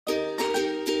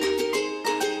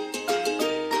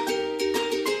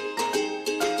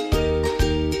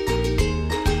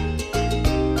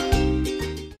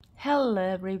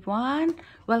everyone.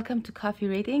 Welcome to Coffee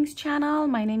Readings channel.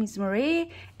 My name is Marie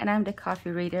and I'm the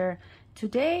coffee reader.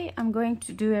 Today I'm going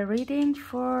to do a reading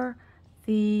for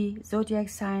the zodiac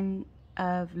sign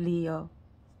of Leo.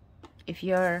 If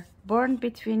you're born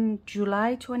between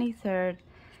July 23rd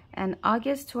and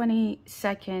August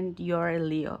 22nd, you're a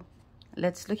Leo.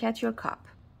 Let's look at your cup.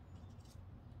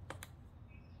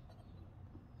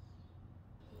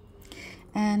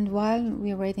 And while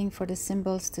we're waiting for the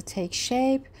symbols to take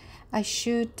shape, I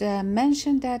should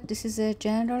mention that this is a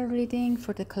general reading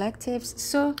for the collectives,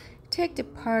 so take the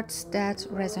parts that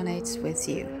resonates with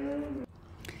you.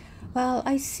 Well,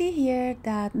 I see here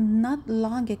that not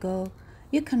long ago,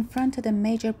 you confronted a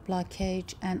major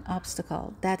blockage and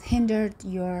obstacle that hindered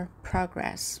your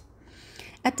progress.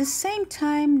 At the same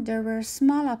time, there were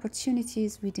small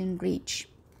opportunities within reach.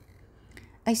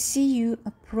 I see you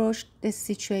approach this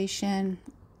situation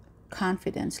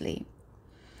confidently.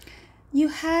 You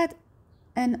had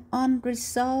an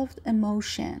unresolved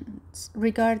emotions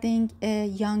regarding a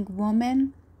young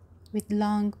woman with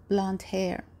long blonde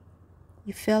hair.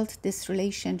 You felt this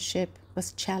relationship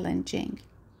was challenging.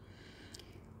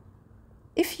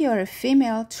 If you are a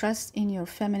female, trust in your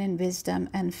feminine wisdom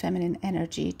and feminine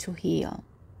energy to heal.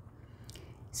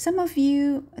 Some of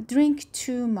you drink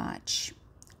too much,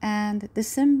 and the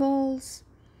symbols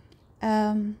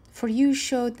for you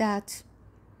show that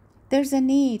there's a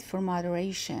need for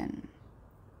moderation.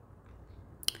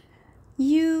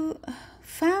 You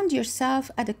found yourself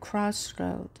at a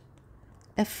crossroad.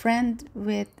 A friend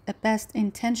with a best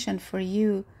intention for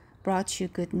you brought you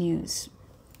good news.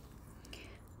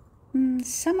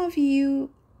 Some of you,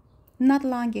 not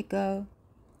long ago,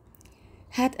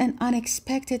 had an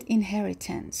unexpected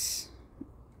inheritance.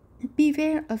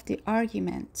 Beware of the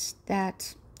arguments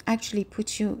that actually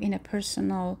put you in a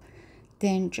personal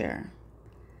danger.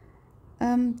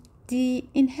 The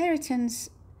inheritance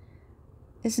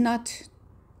is not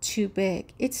too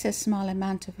big. It's a small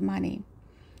amount of money,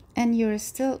 and you're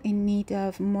still in need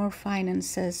of more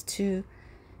finances to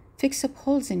fix up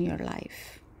holes in your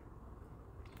life.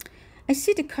 I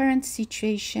see the current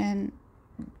situation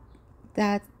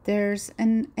that there's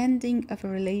an ending of a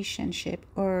relationship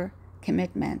or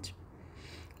commitment,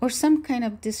 or some kind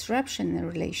of disruption in a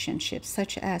relationship,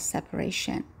 such as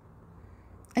separation.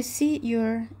 I see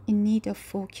you're in need of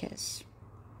focus.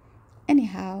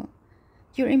 Anyhow,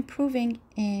 you're improving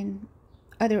in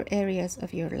other areas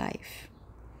of your life.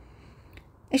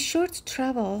 A short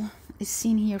travel is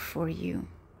seen here for you.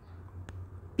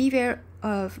 Beware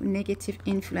of negative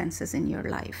influences in your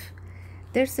life.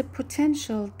 There's a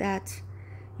potential that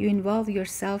you involve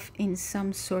yourself in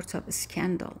some sort of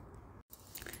scandal.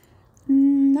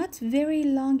 Not very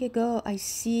long ago, I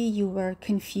see you were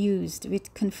confused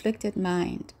with conflicted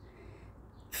mind.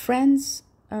 Friends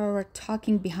are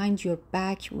talking behind your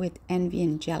back with envy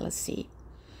and jealousy.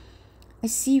 I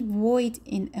see void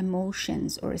in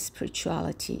emotions or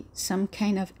spirituality, some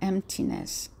kind of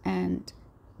emptiness and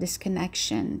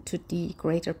disconnection to the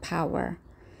greater power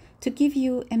to give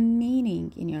you a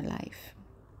meaning in your life.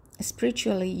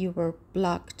 Spiritually, you were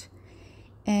blocked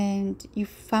and you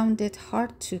found it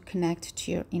hard to connect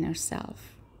to your inner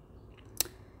self.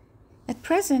 At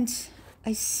present,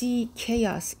 I see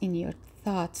chaos in your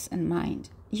thoughts and mind.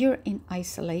 You're in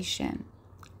isolation.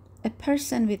 A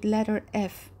person with letter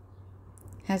F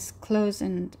has close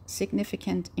and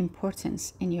significant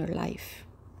importance in your life.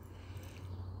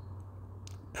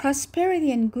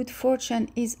 Prosperity and good fortune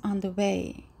is on the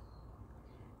way.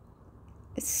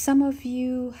 Some of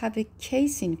you have a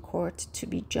case in court to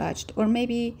be judged, or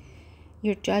maybe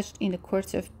you're judged in the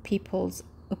court of people's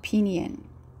opinion.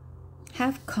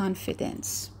 Have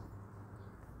confidence.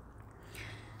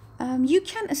 You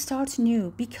can start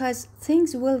new because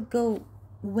things will go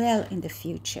well in the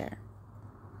future.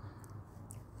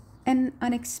 An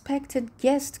unexpected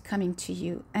guest coming to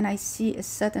you, and I see a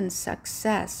sudden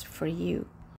success for you.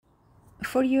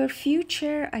 For your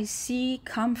future, I see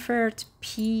comfort,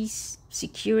 peace,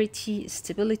 security,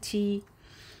 stability,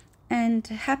 and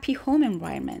happy home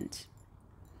environment.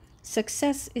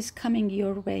 Success is coming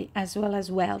your way as well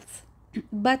as wealth,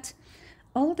 but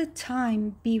all the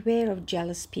time beware of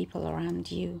jealous people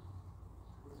around you.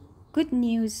 Good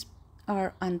news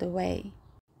are on the way.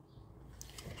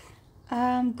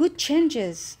 Good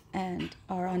changes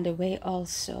are on the way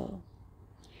also.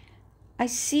 I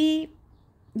see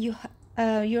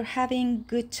you're having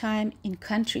good time in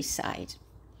countryside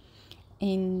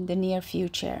in the near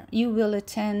future. You will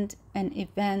attend an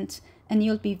event and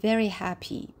you'll be very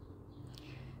happy.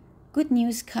 Good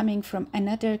news coming from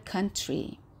another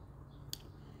country.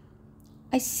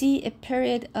 I see a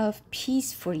period of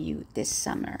peace for you this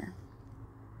summer.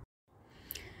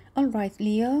 All right,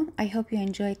 Leo, I hope you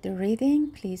enjoyed the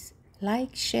reading. Please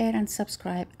like, share, and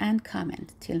subscribe and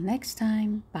comment. Till next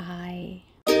time, bye.